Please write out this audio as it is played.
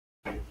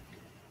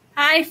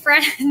Hi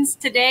friends,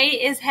 today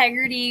is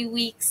Heggerty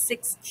week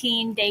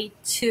 16, day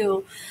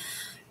 2.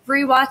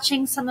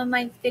 Rewatching some of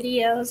my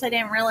videos, I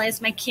didn't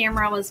realize my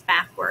camera was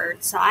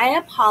backwards, so I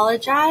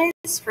apologize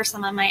for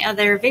some of my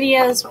other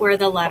videos where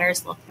the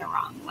letters look the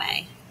wrong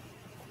way.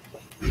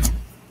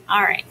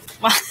 Alright,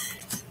 well,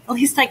 at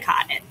least I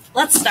caught it.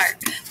 Let's start.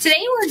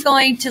 Today we're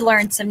going to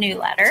learn some new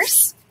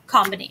letters,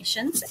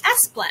 combinations,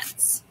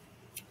 S-blends.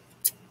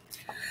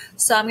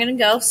 So I'm going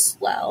to go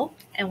slow,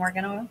 and we're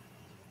going to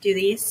do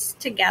these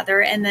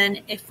together, and then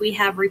if we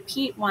have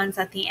repeat ones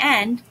at the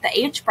end, the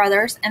H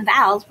brothers and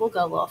vowels will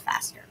go a little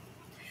faster.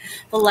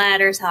 The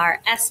letters are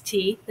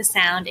ST, the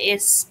sound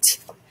is T.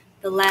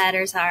 The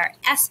letters are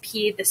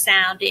SP, the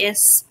sound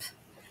is P.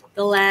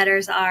 The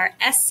letters are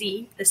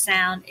SC, the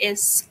sound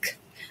is SK.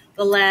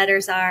 The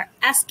letters are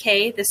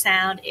SK, the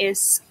sound is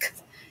SK.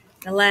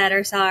 The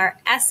letters are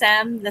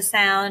SM, the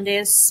sound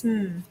is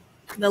SM.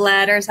 The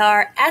letters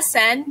are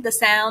SN, the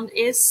sound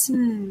is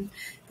SN.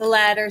 The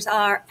letters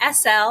are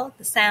SL,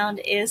 the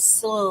sound is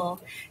SL.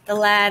 The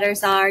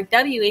letters are WH,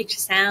 the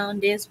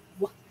sound is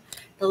W.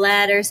 The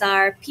letters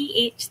are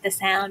PH, the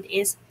sound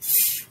is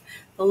F.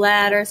 The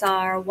letters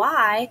are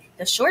Y,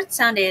 the short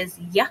sound is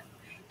Y.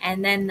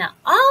 And then the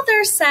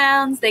other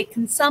sounds they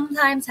can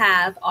sometimes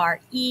have are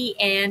E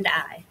and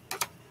I.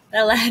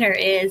 The letter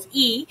is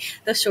E,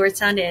 the short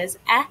sound is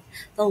E,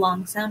 the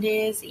long sound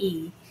is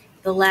E.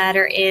 The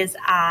letter is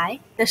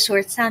I, the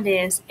short sound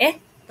is I,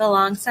 the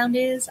long sound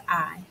is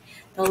I.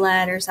 The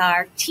letters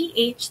are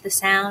TH, the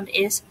sound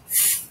is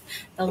F.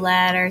 The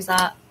letters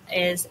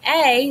is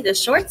A, the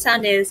short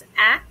sound is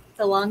A,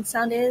 the long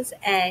sound is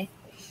A.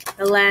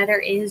 The letter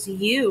is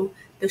U,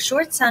 the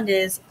short sound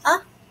is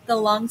the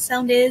long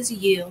sound is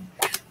U.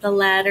 The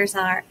letters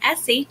are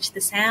SH,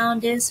 the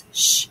sound is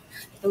sh.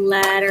 The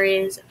letter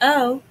is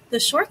O, the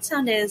short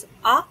sound is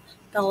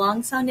the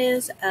long sound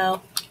is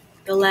O.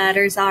 The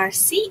letters are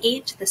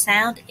CH, the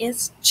sound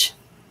is ch.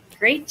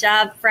 Great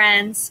job,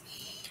 friends.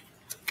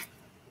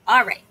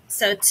 All right,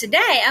 so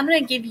today I'm going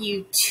to give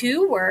you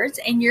 2 words,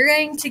 and you're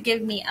going to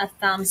give me a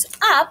thumbs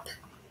up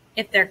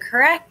if they're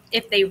correct,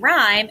 if they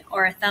rhyme,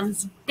 or a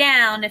thumbs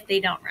down if they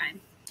don't rhyme.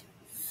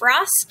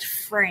 Frost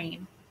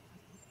frame.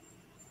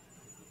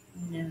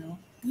 No.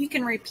 You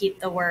can repeat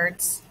the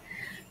words.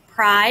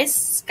 Prize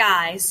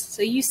skies.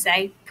 So you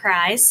say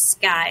prize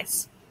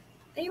skies.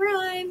 They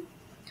rhyme.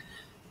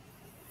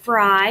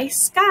 Fry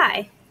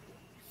sky.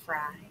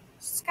 Fry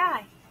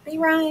sky. They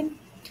rhyme.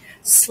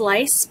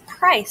 Slice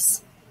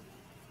price.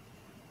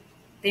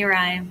 They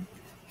rhyme.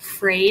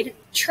 Frayed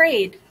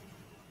trade.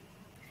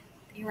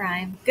 They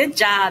rhyme. Good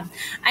job.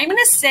 I'm going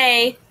to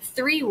say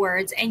 3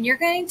 words, and you're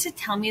going to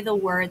tell me the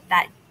word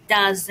that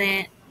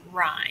doesn't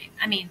rhyme.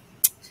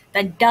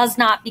 That does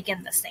not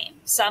begin the same.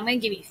 So I'm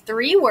going to give you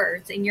 3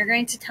 words, and you're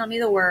going to tell me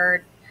the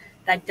word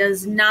that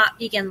does not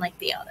begin like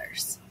the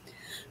others.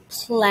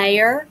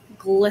 Player,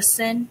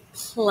 glisten,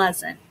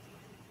 pleasant.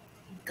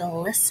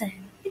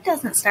 Glisten. It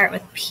doesn't start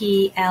with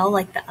PL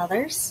like the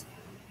others.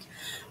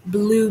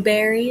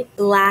 Blueberry,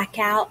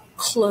 blackout,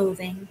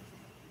 clothing.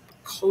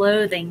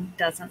 Clothing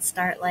doesn't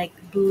start like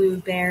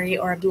blueberry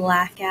or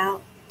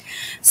blackout.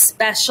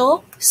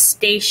 Special,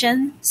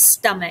 station,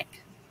 stomach.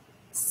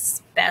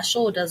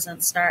 Special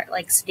doesn't start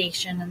like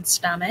station and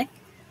stomach.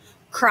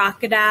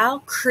 Crocodile,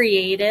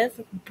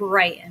 creative,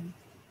 brighten.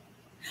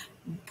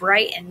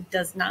 Brighten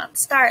does not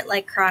start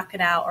like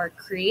crocodile or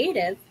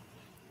creative.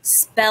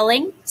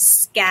 Spelling,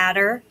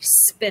 scatter,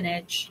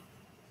 spinach.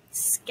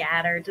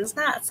 Scatter does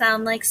not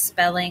sound like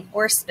spelling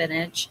or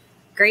spinach.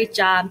 Great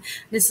job.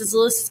 Mrs.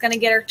 Lewis is going to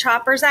get her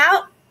choppers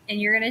out,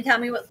 and you're going to tell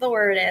me what the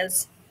word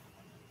is.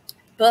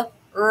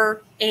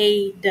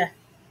 B-R-A-D.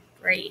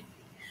 Braid.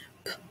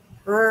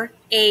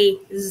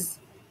 P-R-A-Z.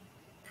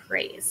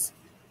 Praise.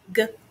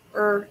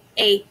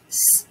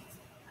 G-R-A-S.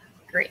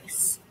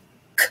 Grace.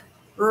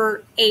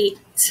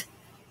 K-R-A-T.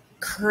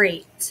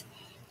 Crate.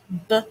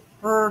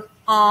 B-R-A-N-Z.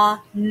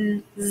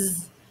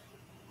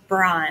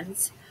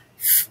 Bronze.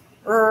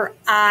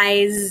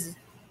 F-R-I-Z.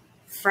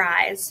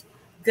 Fries.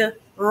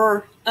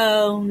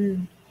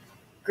 G-R-O-N.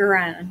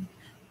 Grown.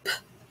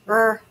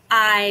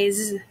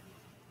 P-R-I-Z.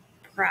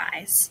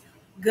 Prize.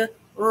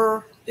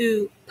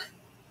 G-R-oop.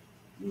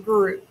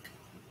 Group.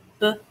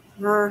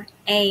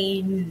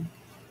 B-R-A-N.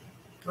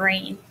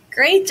 Brain.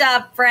 Great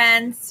job,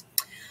 friends.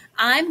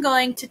 I'm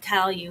going to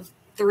tell you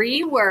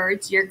 3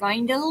 words. You're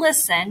going to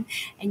listen,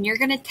 and you're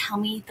going to tell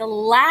me the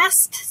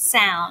last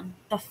sound,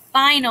 the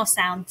final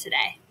sound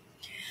today.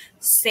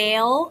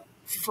 Sail,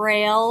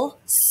 frail,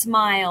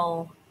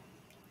 smile.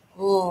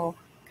 Oh,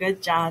 good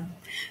job.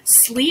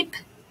 Sleep,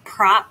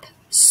 prop,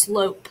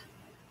 slope.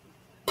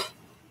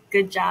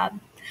 Good job.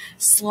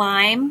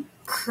 Slime,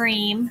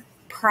 cream,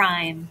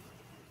 prime.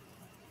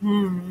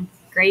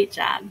 Great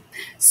job.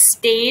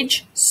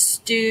 Stage,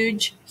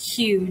 stooge,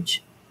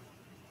 huge.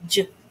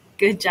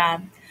 Good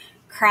job.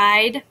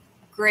 Cried,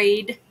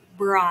 grade,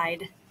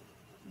 bride.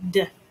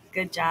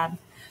 Good job.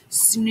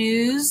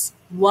 Snooze,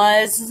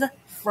 was,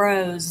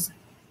 froze.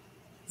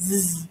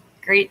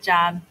 Great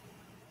job.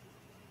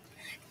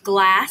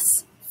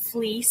 Glass,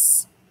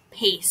 fleece,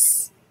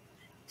 pace.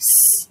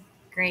 S,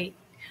 great.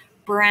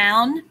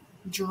 Brown,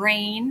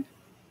 drain,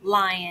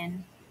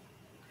 lion.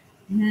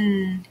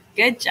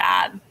 Good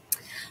job.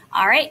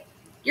 All right,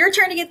 your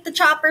turn to get the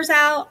choppers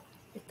out.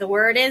 If the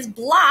word is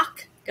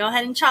block, go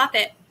ahead and chop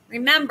it.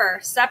 Remember,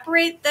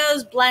 separate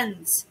those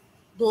blends.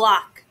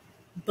 Block,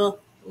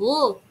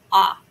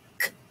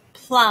 b-l-a-k,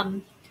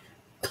 plum,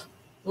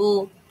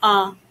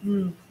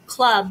 p-l-a-m,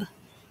 club,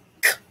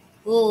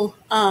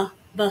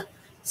 k-l-a-b,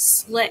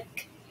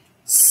 slick,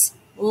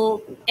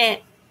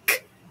 s-l-ick,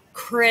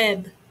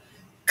 crib,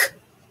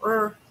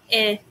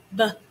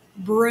 k-r-i-b,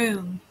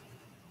 broom,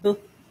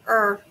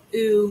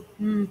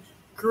 b-r-u-m,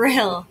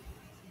 grill,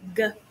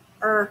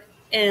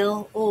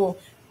 g-r-il,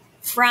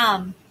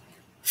 from,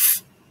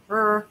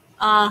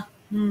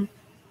 f-r-a-m,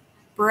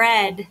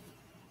 bread,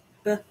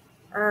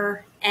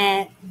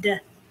 b-r-ed.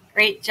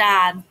 Great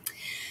job.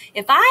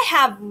 If I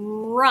have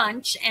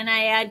runch and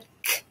I add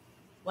k,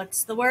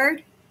 what's the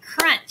word?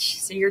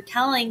 Crunch. So you're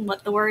telling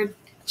what the word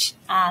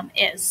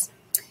is.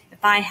 If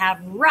I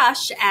have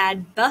rush,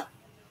 add b,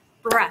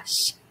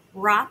 brush.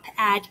 Rop,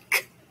 add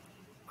k,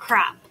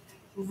 crop.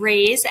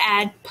 Raise,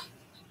 add p,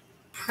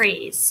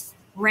 praise.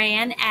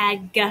 Ran,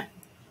 add g,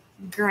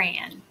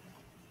 gran.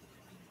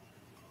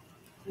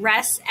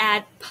 Rest,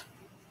 add p,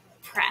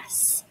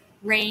 press.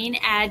 Rain,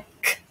 add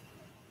k,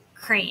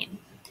 crane.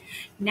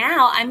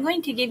 Now I'm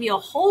going to give you a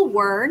whole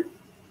word,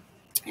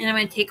 and I'm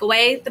going to take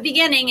away the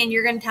beginning, and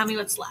you're going to tell me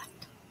what's left.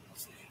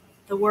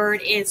 The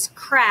word is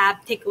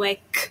crab, take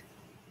away k,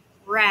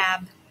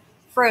 rab.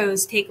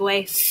 Froze, take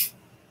away f,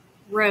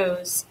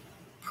 rose.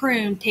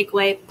 Prune, take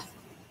away p,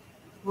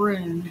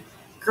 prune.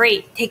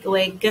 Great, take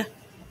away g,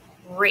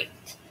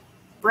 great.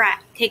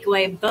 Brat, take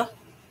away b,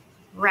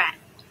 rat.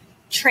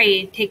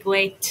 Trade, take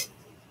away t,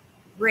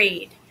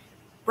 raid.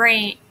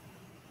 Brainy,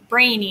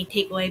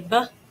 take away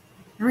b,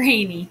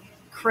 rainy.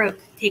 Croak,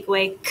 take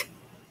away k,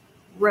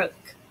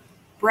 roke.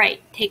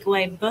 Bright, take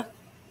away b,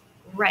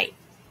 right.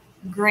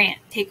 Grant,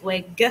 take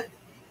away g,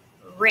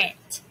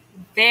 rant.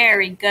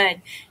 Very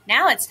good.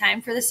 Now it's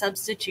time for the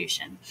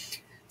substitution.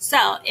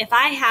 So if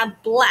I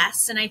have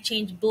bless and I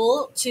change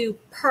bull to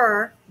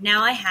per,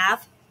 now I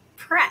have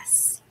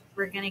press.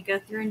 We're going to go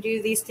through and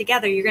do these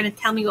together. You're going to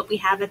tell me what we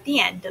have at the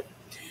end.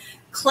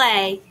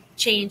 Clay,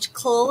 change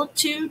cl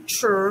to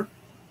tr,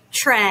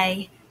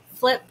 tray.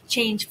 Flip,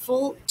 change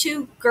full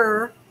to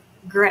gur,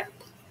 grip.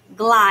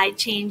 Glide,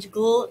 change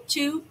gl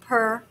to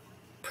per,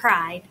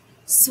 pride.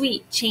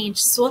 Sweet, change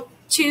sw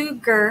to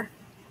gur,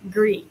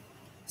 greet.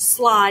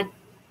 Sled,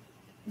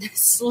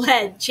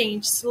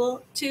 change sl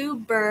to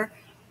bur,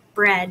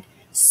 bread.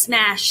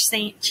 Smash,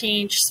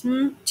 change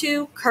sm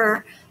to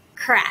cur,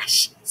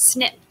 crash.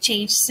 Snip,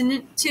 change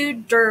sn to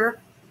dur,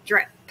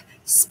 drip.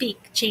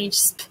 Speak, change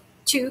sp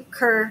to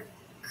cur,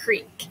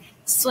 creek.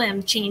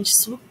 Swim, change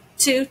sw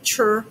to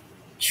tr,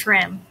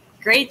 trim.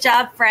 Great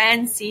job,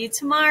 friends. See you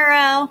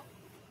tomorrow.